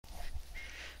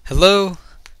Hello,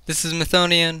 this is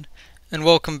Mythonian, and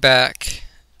welcome back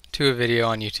to a video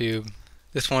on YouTube.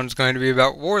 This one's going to be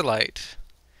about WarLight.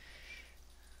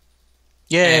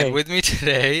 Yay! And with me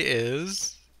today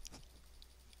is...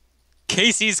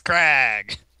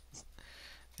 kcscrag!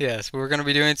 Yes, we're going to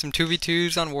be doing some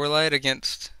 2v2s on WarLight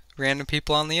against random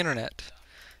people on the internet.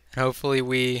 And hopefully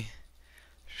we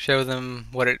show them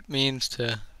what it means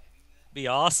to Be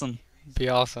awesome. be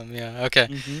awesome. Yeah, okay.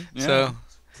 Yeah. So,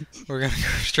 we're going to go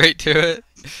straight to it.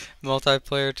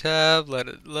 Multiplayer tab, let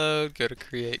it load, go to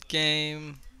create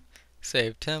game,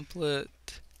 save template,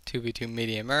 2v2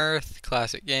 medium earth,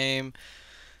 classic game,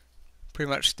 pretty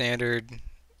much standard.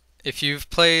 If you've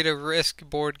played a Risk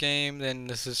board game, then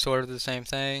this is sort of the same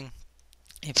thing.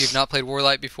 If you've not played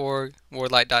WarLight before,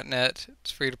 warlight.net,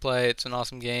 it's free to play, it's an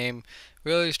awesome game,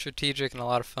 really strategic and a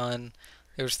lot of fun.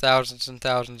 There's thousands and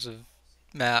thousands of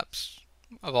maps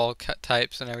of all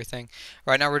types and everything.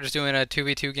 Right now we're just doing a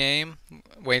 2v2 game,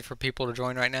 waiting for people to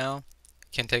join right now.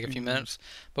 Can take a few minutes.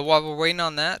 But while we're waiting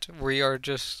on that, I'm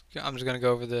just going to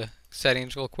go over the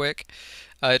settings real quick.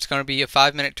 It's going to be a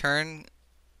 5-minute turn,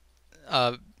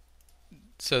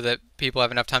 so that people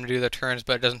have enough time to do their turns,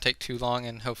 but it doesn't take too long,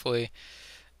 and hopefully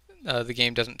the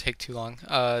game doesn't take too long.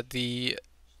 We're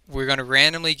going to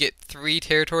randomly get 3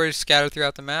 territories scattered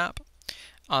throughout the map.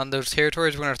 On those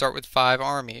territories, we're going to start with 5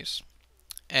 armies.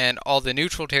 And all the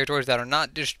neutral territories that are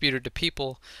not distributed to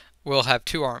people will have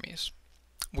 2 armies.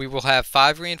 We will have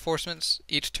 5 reinforcements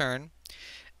each turn,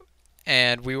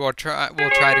 and we'll try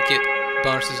to get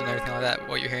bonuses and everything like that.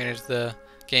 What you're hearing is the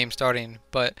game starting,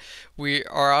 but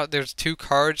there's 2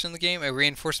 cards in the game: a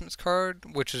reinforcements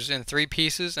card, which is in 3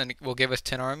 pieces and it will give us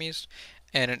 10 armies,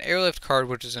 and an airlift card,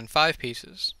 which is in 5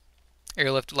 pieces.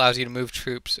 Airlift allows you to move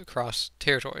troops across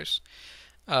territories.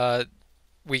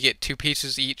 We get 2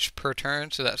 pieces each per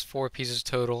turn, so that's 4 pieces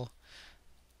total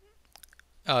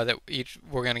that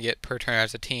we're going to get per turn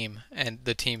as a team, and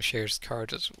the team shares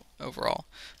cards as overall.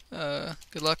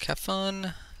 Good luck, have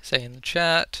fun, say in the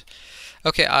chat.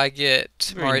 Okay, I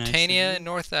get Mauritania in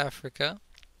North Africa,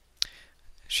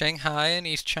 Shanghai in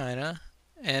East China,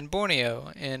 and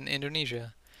Borneo in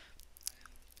Indonesia.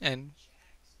 And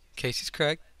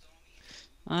kcscrag.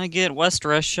 I get West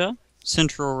Russia,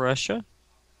 Central Russia,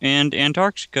 and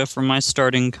Antarctica for my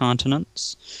starting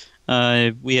continents.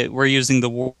 We're using the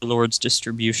Warlords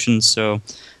distribution, so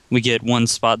we get one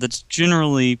spot that's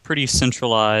generally pretty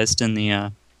centralized in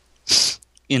the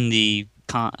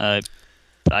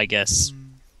I guess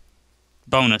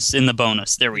bonus. In the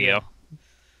bonus, there we go.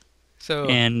 So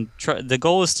and the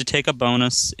goal is to take a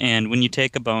bonus, and when you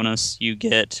take a bonus, you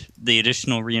get the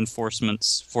additional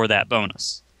reinforcements for that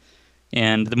bonus.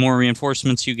 And the more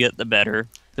reinforcements you get, the better.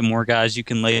 The more guys you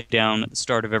can lay down at the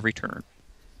start of every turn.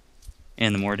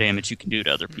 And the more damage you can do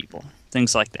to other people.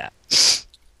 Things like that.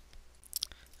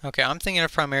 Okay, I'm thinking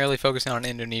of primarily focusing on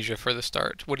Indonesia for the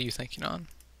start. What are you thinking on?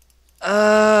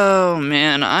 Oh,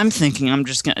 man, I'm thinking I'm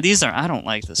just gonna... I don't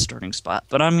like the starting spot,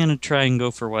 but I'm gonna try and go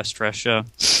for West Russia.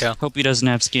 Yeah. Hope he doesn't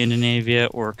have Scandinavia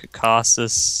or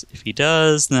Caucasus. If he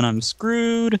does, then I'm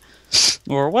screwed.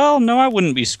 Or, well, no, I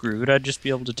wouldn't be screwed. I'd just be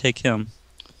able to take him.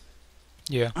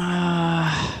 Yeah.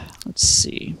 Let's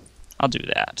see. I'll do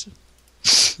that.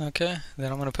 Okay,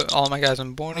 then I'm going to put all my guys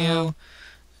in Borneo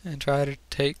and try to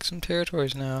take some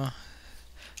territories now.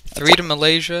 3 to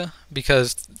Malaysia,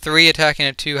 because 3 attacking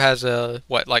a 2 has a,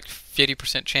 like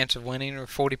 50% chance of winning, or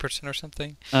 40% or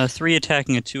something? 3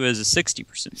 attacking a 2 has a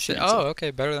 60% chance. Oh,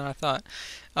 okay, better than I thought.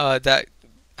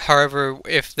 However,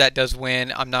 if that does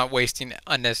win, I'm not wasting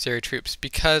unnecessary troops,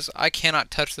 because I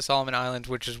cannot touch the Solomon Islands,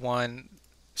 which is one,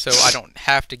 so I don't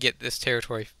have to get this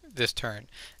territory this turn.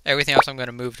 Everything else I'm going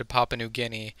to move to Papua New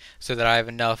Guinea so that I have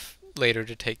enough later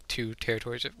to take 2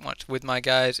 territories at once. With my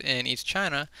guys in East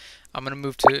China, I'm going to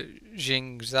move to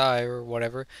Jingzai or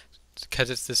whatever, because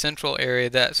it's the central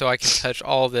area, so I can touch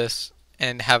all this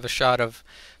and have a shot of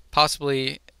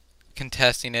possibly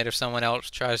contesting it if someone else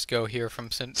tries to go here from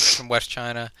West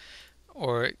China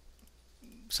or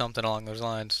something along those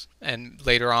lines. And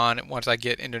later on, once I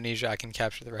get Indonesia, I can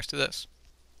capture the rest of this.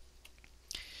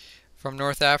 From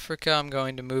North Africa, I'm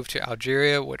going to move to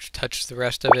Algeria, which touches the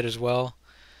rest of it as well.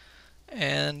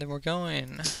 And then we're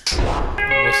going.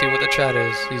 We'll see what the chat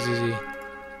is. Easy.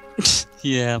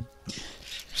 Yeah.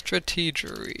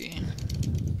 Strategery.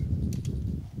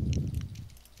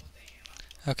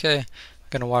 Okay,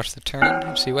 gonna watch the turn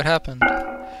and see what happened.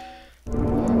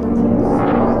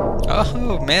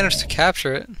 Oh, managed to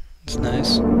capture it. That's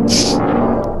nice.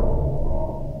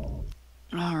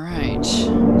 Alright.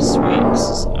 Sweet.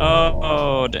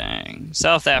 Oh, dang.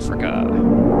 South Africa.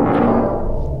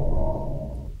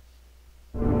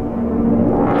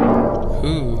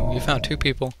 Ooh, found 2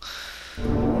 people.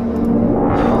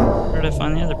 Where did I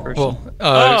find the other person? Well,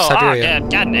 Siberia.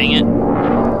 God dang it.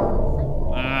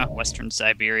 Western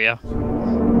Siberia.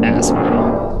 Asshole.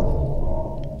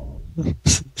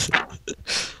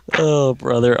 Oh,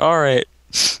 brother. Alright.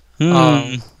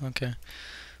 Okay.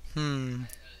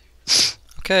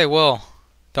 Okay, well,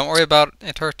 don't worry about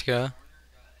Antarctica.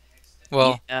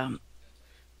 Well,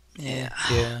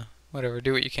 yeah, whatever,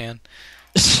 do what you can.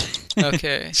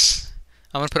 Okay.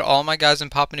 I'm going to put all my guys in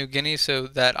Papua New Guinea so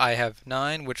that I have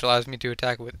 9, which allows me to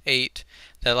attack with 8.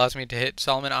 That allows me to hit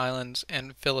Solomon Islands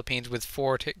and Philippines with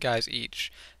 4 guys each.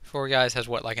 4 guys has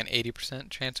what, like an 80%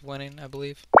 chance of winning, I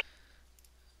believe?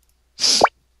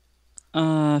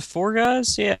 4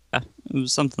 guys? Yeah. It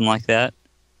was something like that.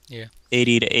 Yeah.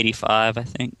 80 to 85, I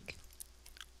think.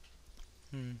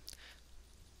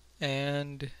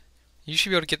 And you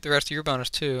should be able to get the rest of your bonus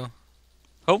too.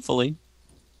 Hopefully.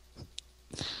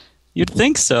 You'd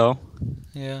think so.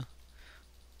 Yeah.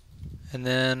 And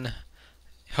then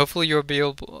hopefully you'll be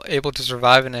able to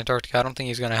survive in Antarctica. I don't think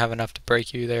he's going to have enough to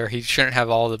break you there. He shouldn't have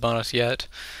all the bonus yet.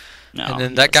 No. And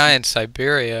then that guy in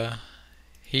Siberia,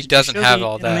 he doesn't have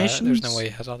all that. There's no way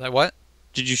he has all that. What?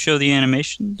 Did you show the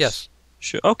animations? Yes.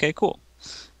 Okay, cool.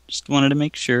 Just wanted to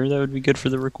make sure. That would be good for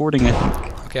the recording, I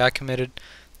think. Okay, I committed.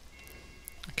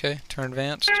 Okay, turn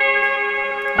advanced.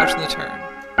 Watch the turn.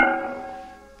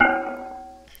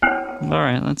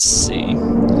 Alright, let's see.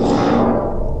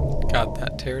 Got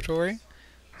that territory.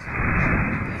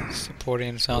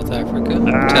 Supporting South Africa.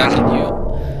 Attacking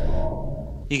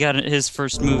you. He got his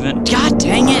first movement. God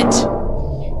dang it!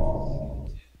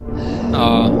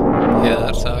 Oh, yeah,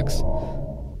 that sucks.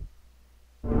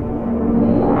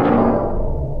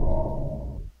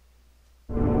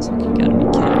 It's like you gotta be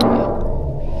kidding me.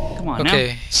 Come on,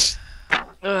 okay.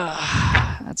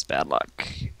 That's bad luck.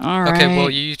 Alright. Okay, well,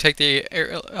 you take the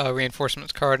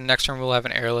reinforcements card, and next turn we'll have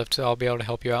an airlift, so I'll be able to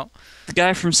help you out. The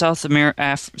guy from South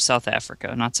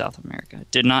Africa, not South America,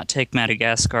 did not take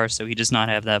Madagascar, so he does not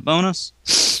have that bonus.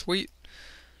 Sweet.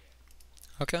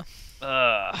 Okay.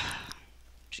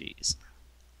 Jeez.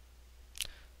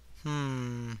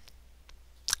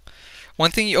 One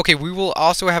thing, okay, we will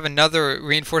also have another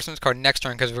reinforcements card next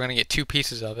turn because we're going to get 2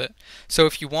 pieces of it. So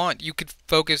if you want, you could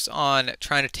focus on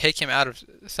trying to take him out of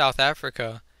South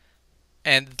Africa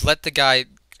and let the guy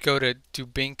go to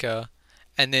Dubinka,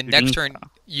 and then next turn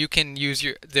you can use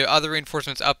the other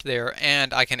reinforcements up there,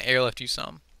 and I can airlift you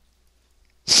some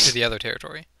to the other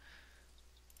territory.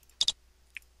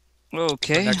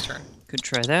 Okay. Next turn. Could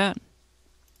try that.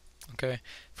 Okay.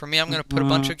 For me, I'm going to put a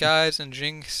bunch of guys in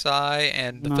Jingsai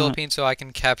and the Philippines so I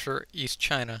can capture East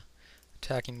China,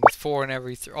 attacking with 4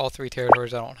 in all 3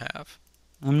 territories I don't have.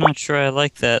 I'm not sure I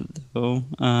like that, though,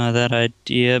 that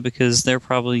idea, because they're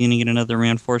probably going to get another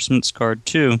reinforcements card,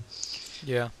 too.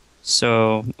 Yeah.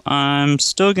 So, I'm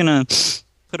still going to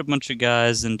put a bunch of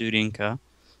guys in Dudinka.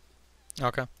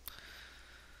 Okay.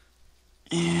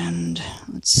 And,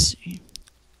 let's see.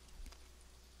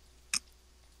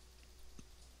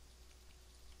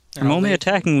 I'm only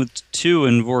attacking with 2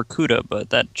 in Vorkuta, but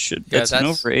that's an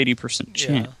over 80%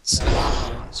 chance.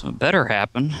 Yeah. So it better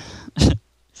happen.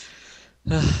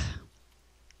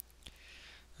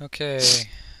 Okay.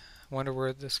 Wonder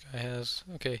where this guy has.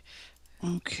 Okay.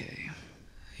 Okay.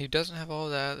 He doesn't have all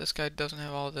that. This guy doesn't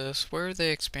have all this. Where are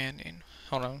they expanding?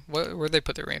 Hold on. Where'd they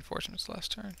put their reinforcements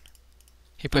last turn?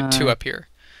 He put 2 up here.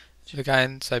 The guy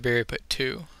in Siberia put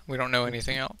 2. We don't know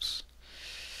anything else.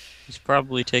 He's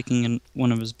probably taking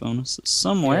one of his bonuses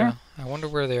somewhere. Yeah, I wonder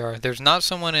where they are. There's not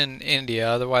someone in India,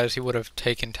 otherwise he would have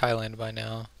taken Thailand by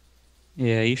now.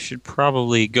 Yeah, you should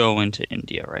probably go into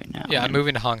India right now. Yeah, I'm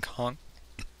moving to Hong Kong.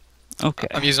 Okay.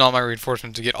 I'm using all my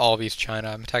reinforcements to get all of East China.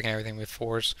 I'm attacking everything with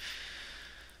 4s.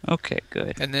 Okay,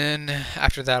 good. And then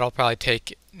after that, I'll probably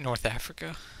take North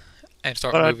Africa and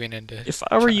start moving into If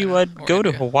I were you, I'd go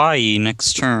to Hawaii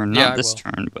next turn. Not this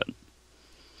turn, but...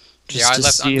 I'm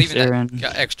leaving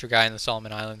that extra guy in the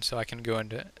Solomon Islands so I can go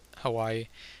into Hawaii.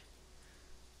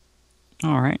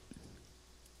 Alright.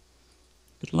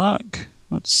 Good luck.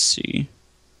 Let's see.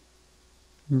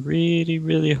 Really,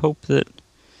 really hope that...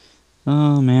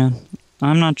 Oh, man.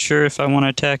 I'm not sure if I want to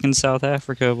attack in South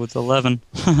Africa with 11.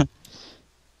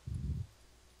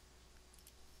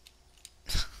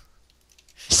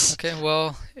 Okay,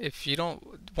 well, if you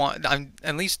don't want... I'm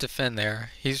at least defend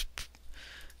there. He's...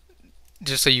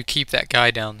 Just so you keep that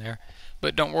guy down there.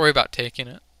 But don't worry about taking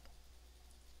it.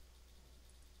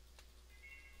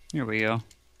 Here we go.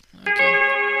 Okay.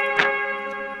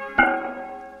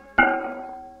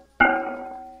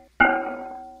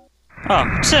 Oh,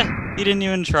 he didn't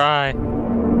even try.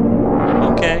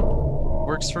 Okay.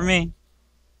 Works for me.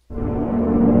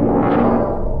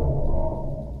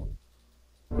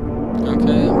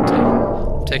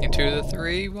 I'm taking 2 of the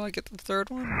 3 while I get the third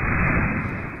one.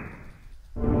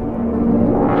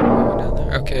 Moving down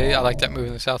there. Okay, I like that move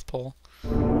in the South Pole.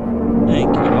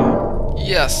 Thank you.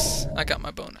 Yes, I got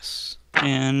my bonus.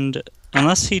 And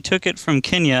unless he took it from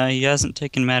Kenya, he hasn't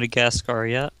taken Madagascar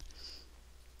yet.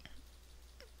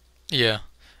 Yeah.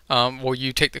 Well,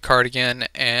 you take the card again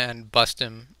and bust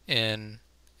him in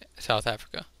South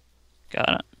Africa.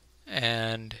 Got it.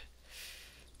 And...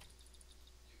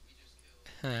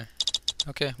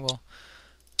 Okay, well...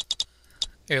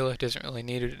 Airlift isn't really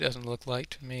needed, it doesn't look like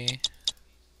to me.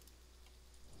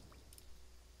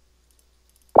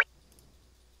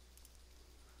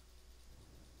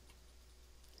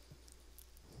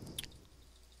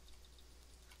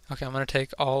 Okay, I'm going to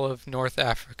take all of North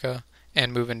Africa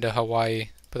and move into Hawaii,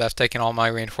 but that's taking all my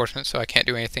reinforcements, so I can't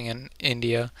do anything in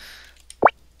India.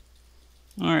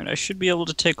 Alright, I should be able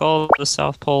to take all of the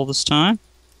South Pole this time.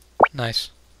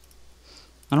 Nice.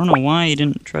 I don't know why he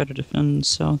didn't try to defend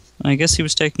South. I guess he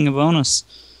was taking a bonus.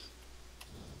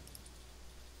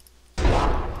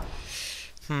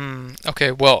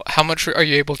 Okay, well, how much are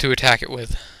you able to attack it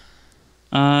with?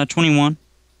 21.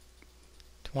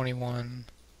 21.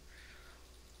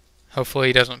 Hopefully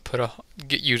he doesn't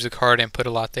use a card and put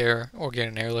a lot there, or get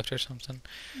an airlift or something.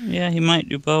 Yeah, he might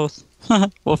do both.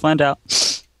 We'll find out.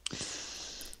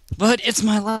 But it's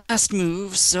my last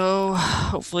move, so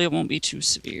hopefully it won't be too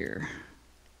severe.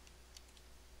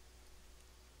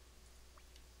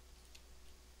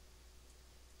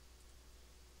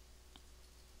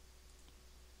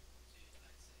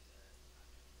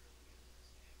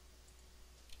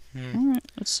 Alright,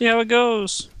 let's see how it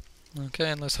goes. Okay,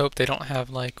 and let's hope they don't have,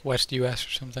 like, West US or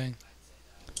something.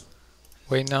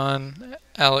 Waiting on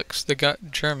Alex the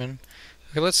German.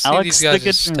 Okay, let's see Alex these the guys'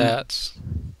 good stats.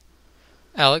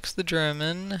 Alex the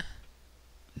German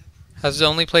has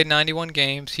only played 91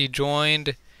 games. He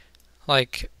joined,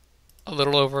 like, a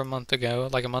little over a month ago,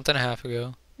 like a month and a half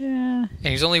ago. Yeah. And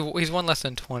he's won less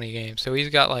than 20 games, so he's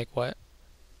got, like, what,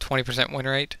 20% win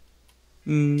rate?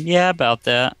 Yeah, about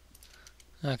that.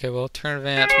 Okay, well, turn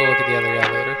advance, we'll look at the other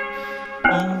guy later.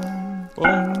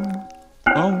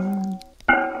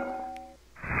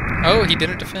 Oh, he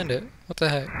didn't defend it. What the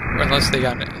heck? Or unless they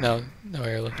got no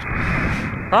airlift.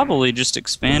 Probably just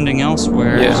expanding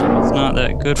elsewhere. Yeah. So it's not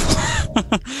that good.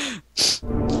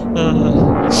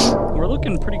 We're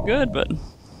looking pretty good, but...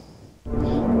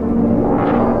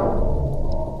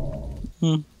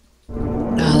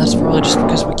 that's probably just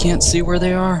because we can't see where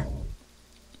they are.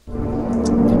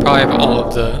 They probably have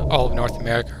all of North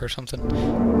America or something.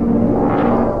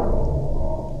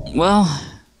 Well,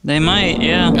 they might,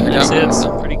 yeah. That's it. It's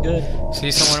pretty good.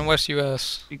 See someone in West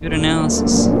US. Pretty good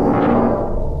analysis.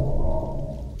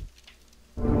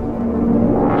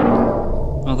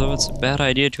 Although it's a bad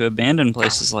idea to abandon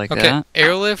places like that.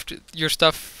 Airlift your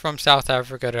stuff from South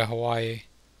Africa to Hawaii.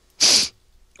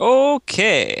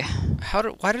 Okay.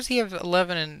 Why does he have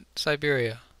 11 in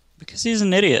Siberia? Because he's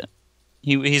an idiot.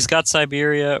 He's got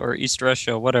Siberia or East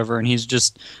Russia, whatever, and he's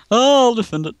just, oh, I'll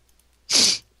defend it.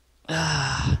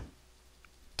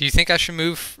 Do you think I should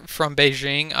move from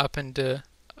Beijing up into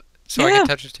so I can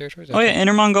touch his territories? Okay. Oh yeah,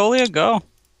 Inner Mongolia, go.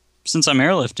 Since I'm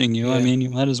airlifting you, I mean, you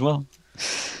might as well.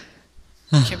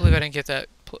 I can't believe I didn't get that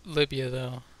Libya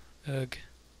though. Ugh.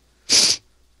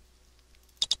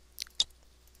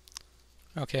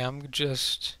 Okay, I'm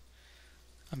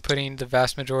putting the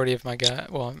vast majority of my guy.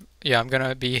 Well, I'm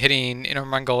gonna be hitting Inner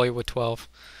Mongolia with 12.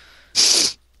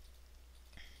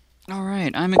 All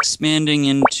right, I'm expanding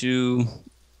into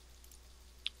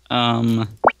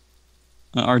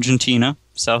Argentina,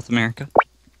 South America,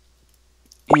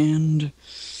 and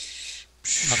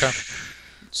okay.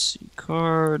 Let's see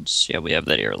cards. Yeah, we have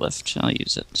that airlift. I'll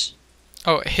use it.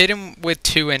 Oh, hit him with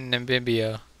 2 in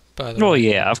Namibia. By the way. Oh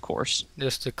yeah, of course.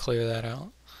 Just to clear that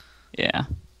out. Yeah.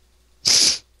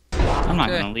 I'm not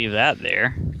going to leave that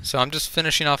there. So I'm just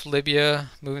finishing off Libya,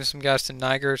 moving some guys to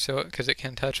Niger because it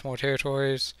can touch more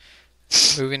territories.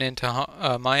 Moving into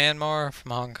Myanmar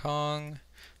from Hong Kong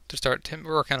to start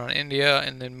working on India,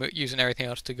 and then using everything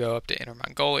else to go up to Inner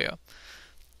Mongolia.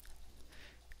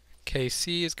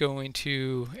 KC is going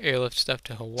to airlift stuff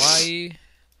to Hawaii,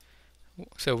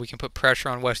 so we can put pressure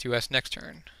on West US next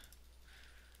turn.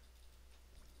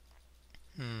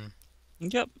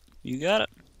 Yep, you got it.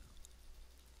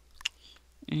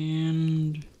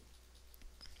 And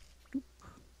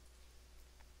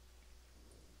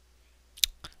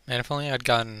man, if only I'd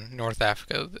gotten North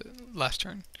Africa last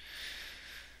turn.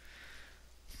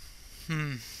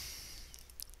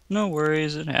 No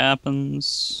worries, it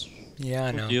happens. Yeah,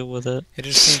 I know. We'll deal with it. It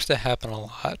just seems to happen a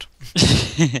lot.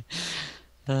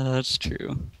 That's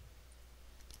true.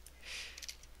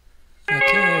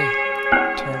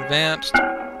 advanced.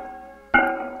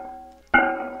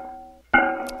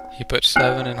 He put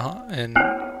 7 in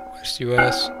West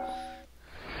US.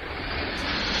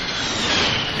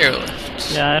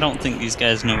 Airlift. Yeah, I don't think these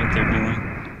guys know what they're doing.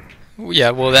 Yeah,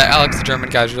 well, that Alex the German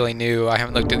guy's really new. I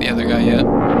haven't looked at the other guy yet.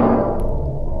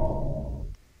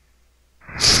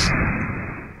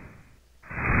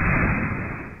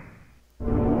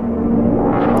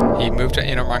 He moved to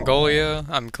Inner Mongolia.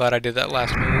 I'm glad I did that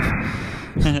last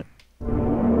move.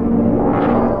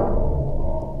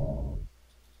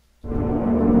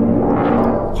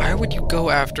 Why would you go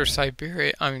after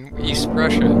Siberia? I mean, East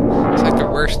Russia. It's like the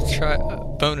worst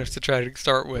bonus to try to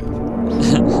start with.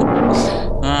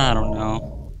 I don't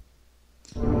know.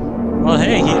 Well,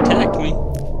 hey, he attacked me.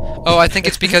 Oh, I think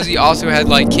it's because he also had,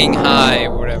 like, King High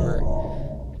or whatever.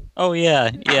 Oh, yeah.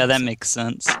 Yeah, that makes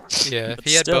sense. Yeah, But if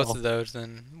he had still, both of those,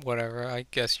 then whatever. I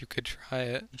guess you could try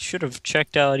it. he should have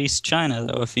checked out East China,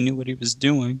 though, if he knew what he was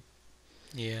doing.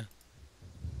 Yeah.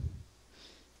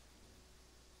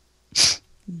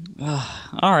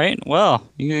 Alright, well,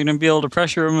 you're going to be able to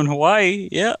pressure him in Hawaii.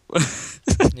 Yeah.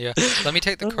 Yeah. Let me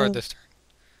take the card this turn.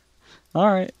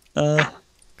 Alright, 'Cause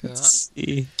let's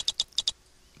see.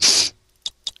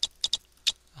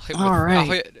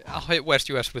 I'll hit West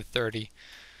US with 30.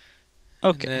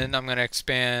 Okay. And then I'm going to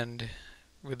expand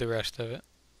with the rest of it.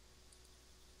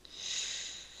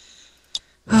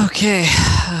 Okay.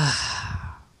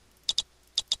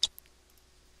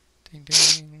 Ding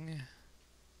ding.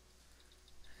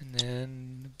 And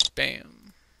then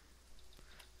bam.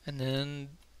 And then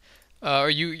I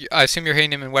assume you're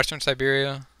hitting him in Western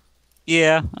Siberia?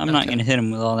 Yeah, I'm not Okay. going to hit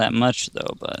him with all that much,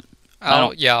 though, but...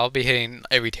 I'll be hitting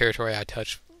every territory I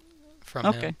touch from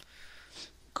him. Okay.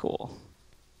 Cool.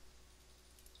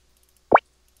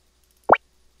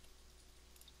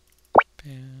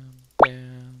 Bam,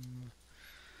 bam.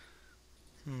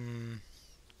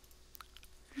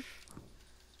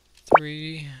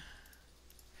 Three.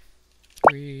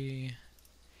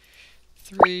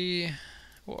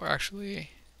 Or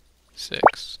actually,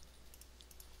 6.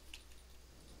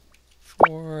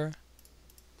 4.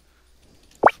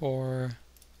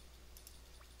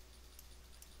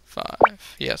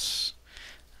 5. Yes.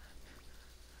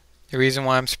 The reason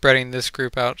why I'm spreading this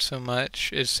group out so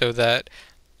much is so that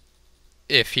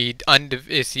if he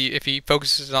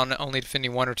focuses on only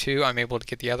defending 1 or 2, I'm able to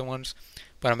get the other ones.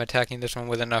 But I'm attacking this one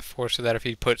with enough force so that if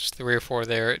he puts 3 or 4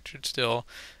 there, it should still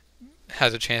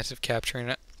has a chance of capturing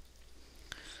it.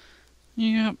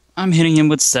 Yeah, I'm hitting him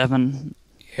with 7.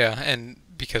 Yeah, and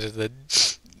because of the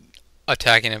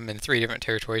attacking him in 3 different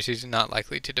territories, he's not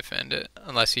likely to defend it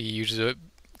unless he uses a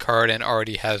card and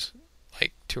already has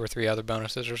like 2 or 3 other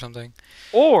bonuses or something.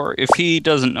 Or if he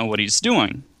doesn't know what he's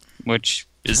doing, which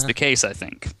is the case, I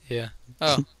think. Yeah.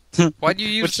 Oh. Why'd you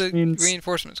use the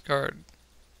reinforcements card?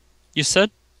 You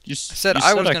said? I said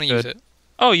I was going to use it.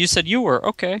 Oh, you said you were.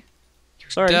 Okay.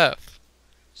 Sorry. Deaf.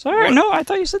 Sorry. What? No, I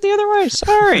thought you said the other way.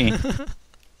 Sorry.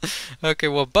 Okay,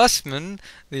 well, Busman,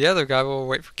 the other guy, will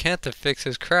wait for Kent to fix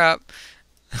his crap,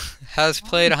 has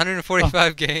played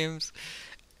 145 games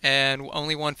and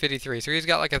only won 53. So he's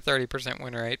got like a 30%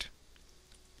 win rate.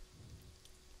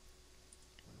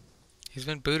 He's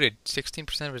been booted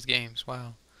 16% of his games.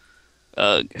 Wow.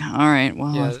 Alright,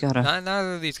 well, Yeah, I've got to...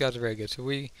 neither of these guys are very good, so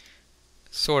we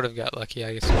sort of got lucky,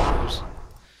 I suppose.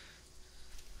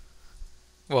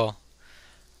 Well,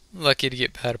 lucky to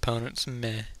get bad opponents,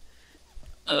 meh.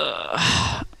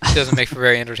 It doesn't make for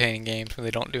very entertaining games when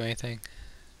they don't do anything.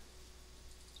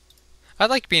 I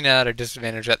like being at a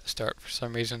disadvantage at the start for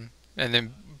some reason, and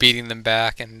then beating them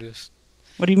back and just...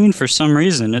 What do you mean for some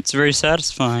reason? It's very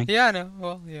satisfying. Yeah, I know.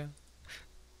 Well, yeah.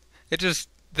 It just,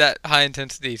 that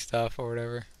high-intensity stuff or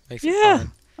whatever makes it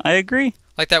fun. I agree.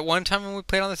 Like that one time when we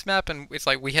played on this map, and it's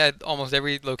like we had almost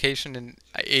every location in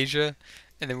Asia,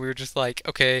 and then we were just like,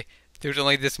 okay, there's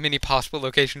only this many possible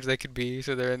locations they could be,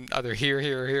 so they're in either here,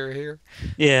 here, or here, or here.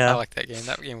 Yeah. I like that game.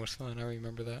 That game was fun. I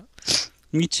remember that.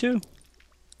 Me too.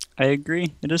 I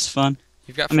agree. It is fun.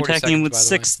 You've got I'm 40 attacking him seconds, with by the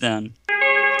 6 then. way.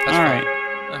 That's Alright.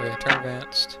 fine. Okay, turn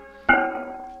advanced.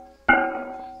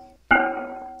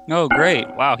 Oh, great.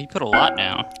 Wow, he put a lot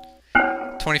down.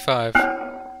 25. The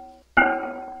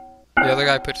other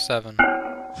guy put 7.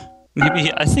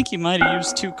 Maybe, I think he might have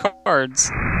used 2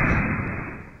 cards.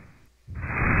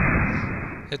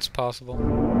 It's possible.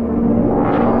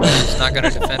 He's not going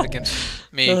to defend against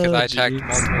me because I attacked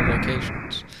multiple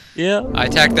locations. Yeah. I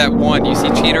attacked that one. You see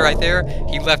cheater right there?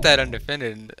 He left that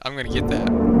undefended, and I'm going to get that.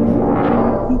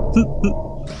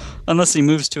 Unless he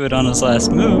moves to it on his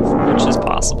last move, which is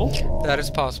possible. That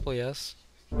is possible, yes.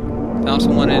 Found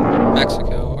someone in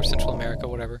Mexico or Central America,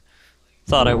 whatever.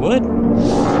 Thought I would.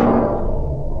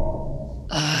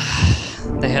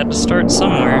 They had to start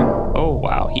somewhere. Oh,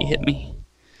 wow, he hit me.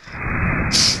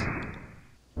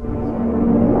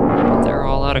 But they're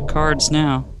all out of cards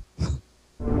now.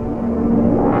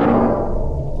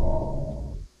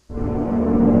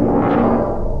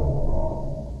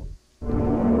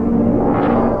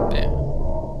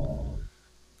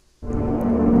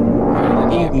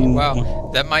 Wow,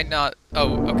 that might not.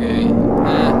 Oh, okay.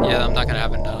 Yeah, I'm not gonna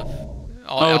have enough.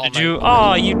 Oh, did you?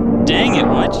 Oh, you dang it!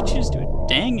 Why'd you choose to?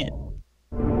 Dang it!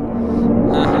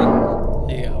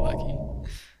 He got lucky.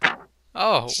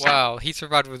 Oh, wow, he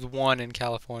survived with 1 in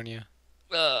California.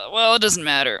 Well, it doesn't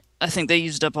matter. I think they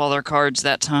used up all their cards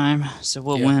that time, so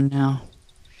we'll win now.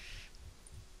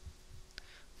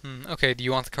 Okay, do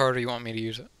you want the card or you want me to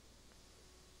use it?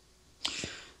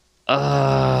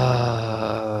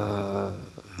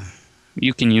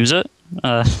 You can use it.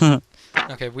 Okay,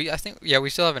 I think, yeah, we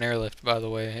still have an airlift, by the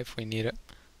way, if we need it.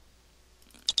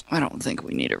 I don't think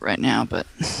we need it right now, but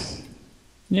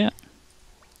yeah,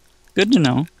 good to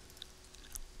know.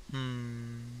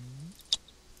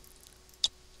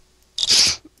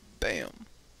 Bam.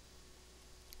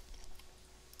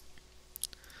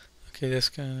 Okay, this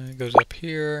guy goes up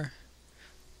here.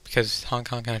 Because Hong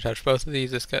Kong can attach both of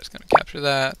these. This guy's going to capture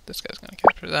that. This guy's going to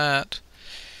capture that.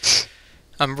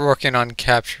 I'm working on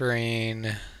capturing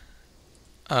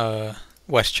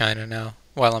West China now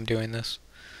while I'm doing this.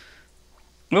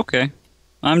 Okay.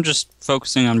 I'm just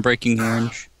focusing on breaking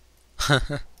orange.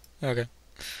 Okay.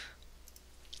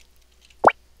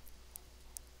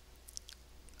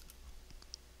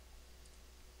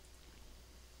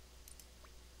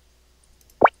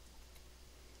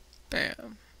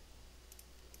 Bam.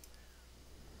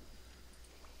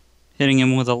 Hitting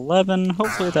him with 11.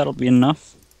 Hopefully that'll be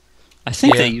enough. I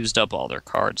think they used up all their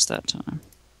cards that time.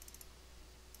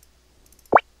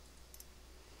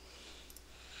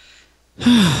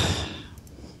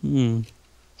 And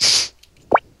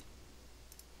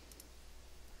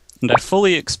I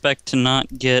fully expect to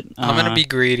not get I'm going to be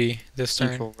greedy this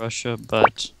Central turn. Russia,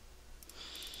 but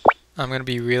I'm going to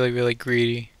be really, really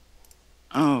greedy.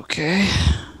 Okay.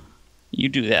 You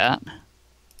do that.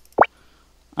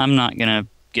 I'm not going to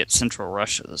get Central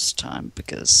Russia this time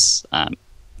because I'm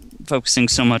focusing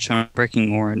so much on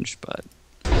breaking orange, but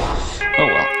oh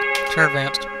well. Turn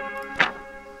advanced.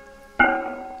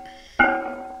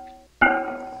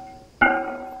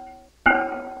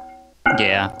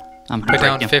 Yeah. I'm put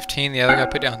down 15, the other guy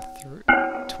put down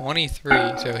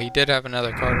 23, so he did have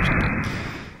another card or something.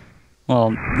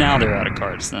 Well, now they're out of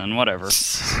cards then, whatever.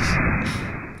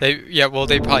 They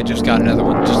probably just got another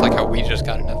one, just like how we just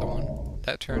got another one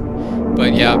that turn.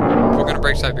 But yeah, we're gonna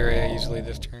break Siberia easily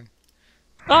this turn.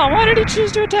 Oh, why did he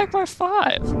choose to attack by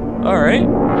 5? Alright.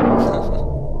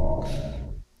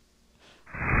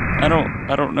 I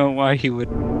don't know why he would.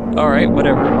 Alright,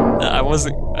 whatever. I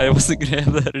wasn't gonna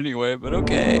have that anyway, but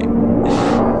okay.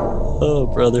 Oh,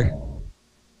 brother.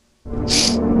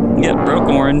 Yep, broke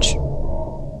orange.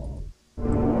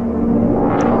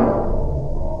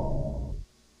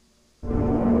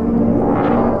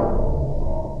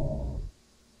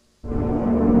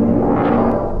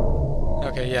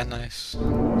 Okay, yeah, nice.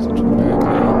 Central America.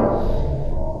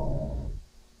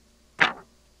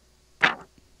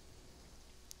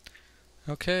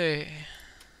 Okay.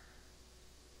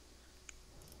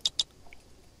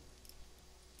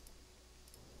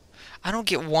 I don't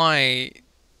get why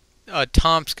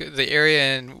Tomsk, the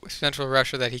area in central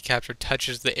Russia that he captured,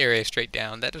 touches the area straight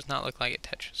down. That does not look like it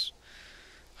touches.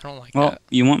 I don't like that. Well,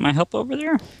 you want my help over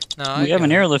there? No, we have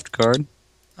an airlift card.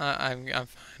 I'm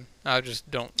fine. I just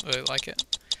don't really like it.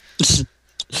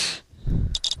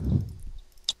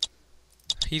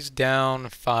 He's down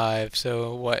 5,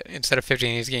 so what? Instead of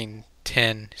 15, he's getting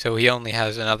 10. So he only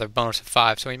has another bonus of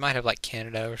 5. So he might have like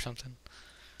Canada or something.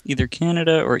 Either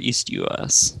Canada or East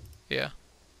US. Yeah.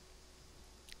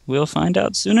 We'll find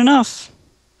out soon enough.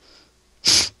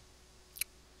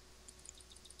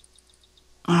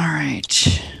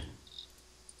 Alright.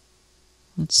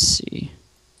 Let's see.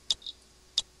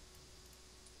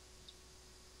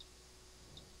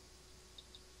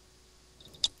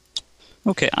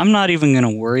 Okay, I'm not even going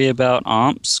to worry about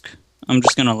Omsk. I'm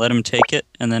just going to let him take it,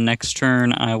 and then next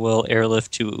turn I will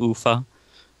airlift to Ufa.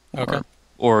 Okay.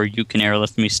 Or you can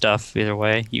airlift me stuff, either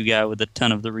way. You guy with a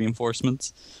ton of the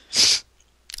reinforcements.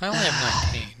 I only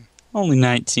have 19. Only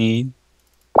 19.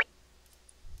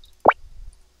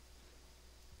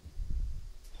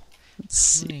 Let's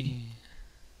see.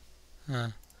 Huh.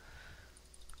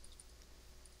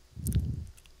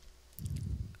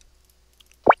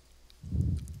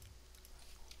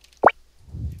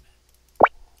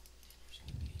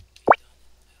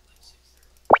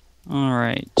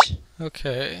 Alright.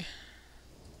 Okay.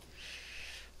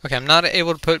 Okay, I'm not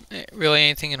able to put really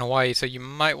anything in Hawaii, so you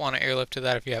might want to airlift to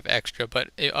that if you have extra, but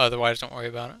otherwise don't worry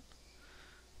about it.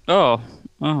 Oh,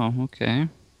 oh, okay.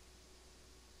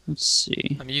 Let's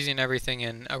see. I'm using everything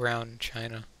in around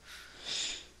China.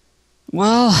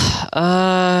 Well,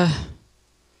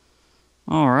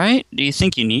 all right. Do you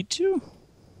think you need to?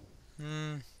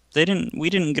 Hmm. We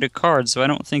didn't get a card, so I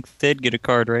don't think they'd get a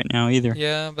card right now either.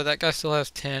 Yeah, but that guy still has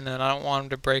 10, and I don't want him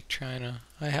to break China.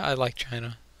 I like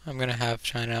China. I'm gonna have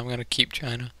China. I'm gonna keep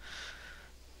China.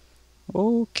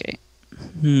 Okay.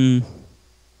 Hmm.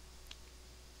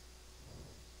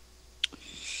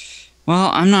 Well,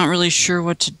 I'm not really sure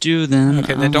what to do then.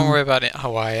 Okay, then don't worry about it,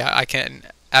 Hawaii. I can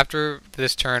after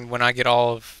this turn when I get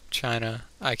all of China,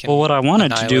 I Well, what can I wanted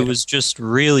to do annihilate him. was just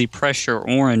really pressure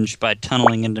Orange by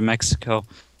tunneling into Mexico.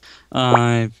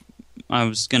 Uh, I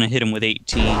was gonna hit him with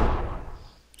 18.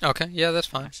 Okay, yeah, that's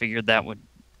I fine. figured that would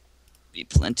be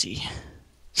plenty.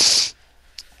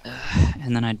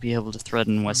 And then I'd be able to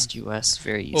threaten Hmm. West US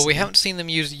very Well, we easily. haven't seen them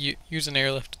use an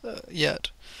airlift yet.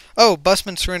 Oh,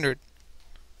 Busman surrendered.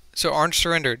 So Orange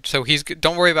surrendered. So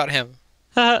don't worry about him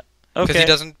because he Okay.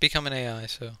 doesn't become an AI.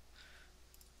 So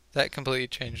that completely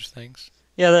changes things.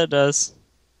 Yeah, that does.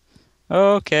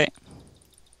 Okay.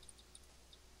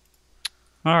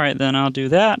 Alright, then I'll do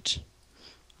that.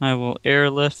 I will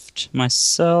airlift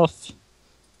myself.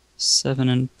 7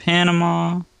 in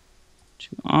Panama.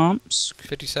 To Omsk.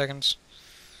 50 seconds.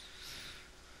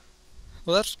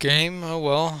 Well, that's game. Oh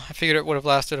well. I figured it would have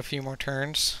lasted a few more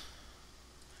turns,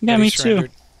 Yeah, but he me too.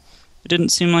 surrendered. It didn't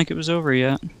seem like it was over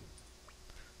yet.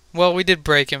 Well, we did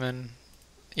break him in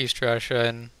East Russia,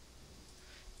 and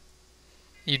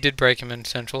you did break him in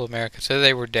Central America, so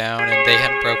they were down, and they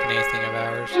hadn't broken anything of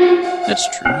ours. That's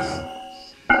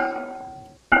true.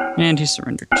 And he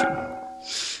surrendered too. Oh,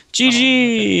 okay.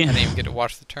 GG! I didn't even get to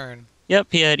watch the turn. Yep,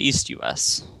 he had East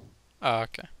US. Oh,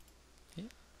 okay.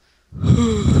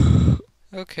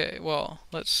 Okay, well,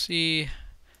 let's see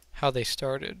how they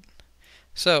started.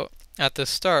 So, at the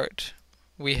start,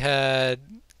 we had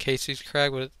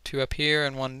kcscrag with 2 up here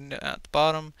and 1 at the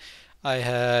bottom. I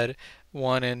had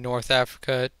 1 in North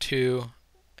Africa, 2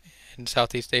 in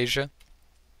Southeast Asia.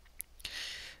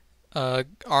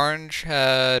 Orange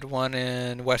had 1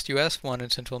 in West US, 1 in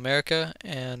Central America,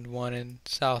 and 1 in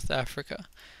South Africa.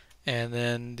 And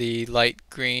then the light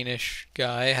greenish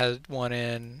guy had 1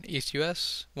 in East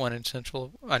US, 1 in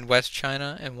Central and West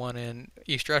China, and 1 in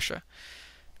East Russia.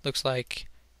 Looks like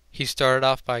he started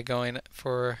off by going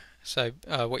for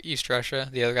East Russia.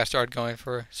 The other guy started going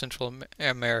for Central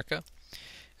America.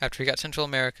 After he got Central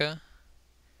America,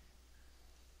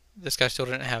 this guy still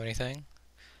didn't have anything.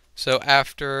 So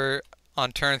after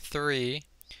on turn 3,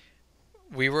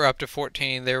 we were up to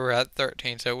 14. They were at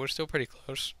 13, so it was still pretty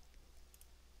close.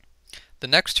 The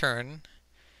next turn,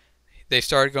 they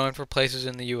started going for places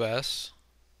in the U.S.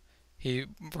 He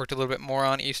worked a little bit more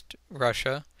on East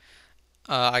Russia.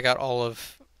 I got all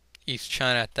of East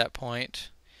China at that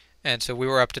point, and so we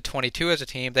were up to 22 as a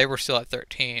team. They were still at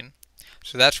 13,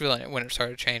 so that's really when it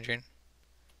started changing.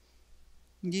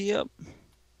 Yep.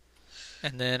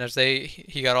 And then as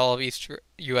he got all of East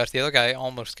U.S., the other guy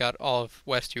almost got all of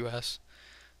West U.S.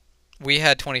 We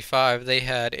had 25, they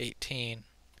had 18.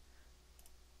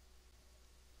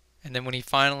 And then when he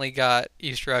finally got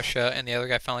East Russia and the other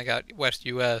guy finally got West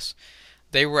U.S.,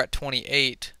 they were at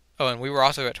 28. Oh, and we were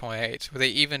also at 28, so they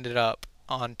evened it up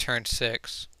on turn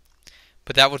 6.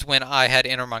 But that was when I had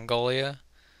Inner Mongolia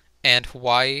and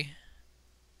Hawaii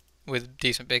with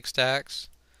decent big stacks.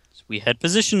 So we had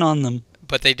position on them.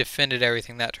 But they defended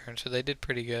everything that turn, so they did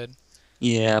pretty good.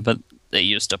 Yeah, but they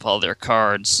used up all their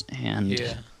cards and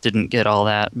Yeah. didn't get all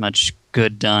that much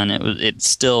good done. It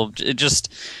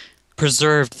just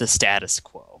preserved the status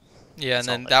quo. Yeah, That's and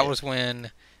all then it that did. was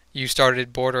when you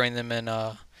started bordering them in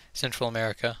Central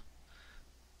America.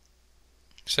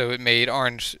 So it made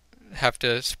Orange have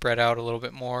to spread out a little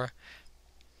bit more.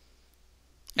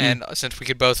 And since we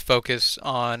could both focus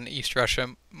on East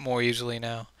Russia more easily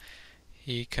now,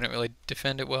 he couldn't really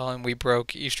defend it well, and we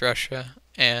broke East Russia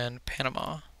and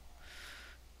Panama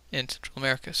in Central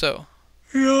America. So,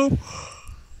 Yep.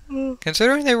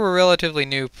 considering they were relatively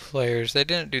new players, they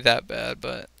didn't do that bad,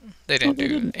 but they No, didn't they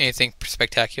do didn't. anything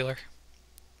spectacular.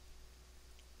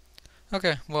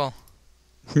 Okay, well,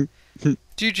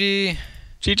 GG.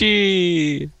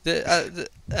 GG.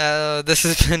 This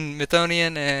has been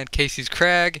Mythonian and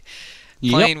kcscrag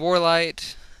Yep. playing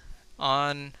WarLight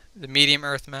on the medium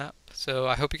Earth map. So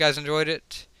I hope you guys enjoyed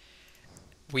it.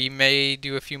 We may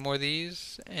do a few more of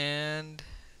these, and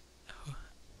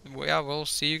yeah, we'll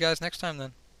see you guys next time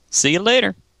then. See you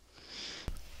later.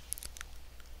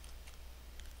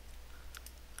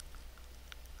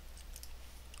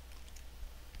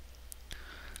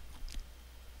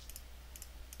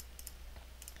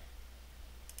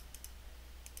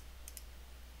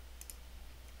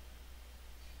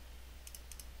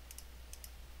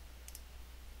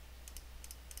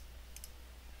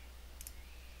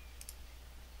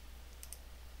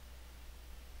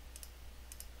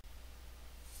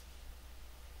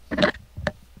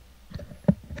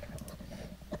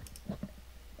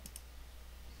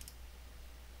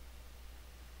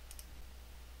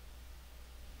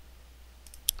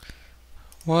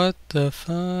 What the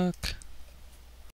fuck?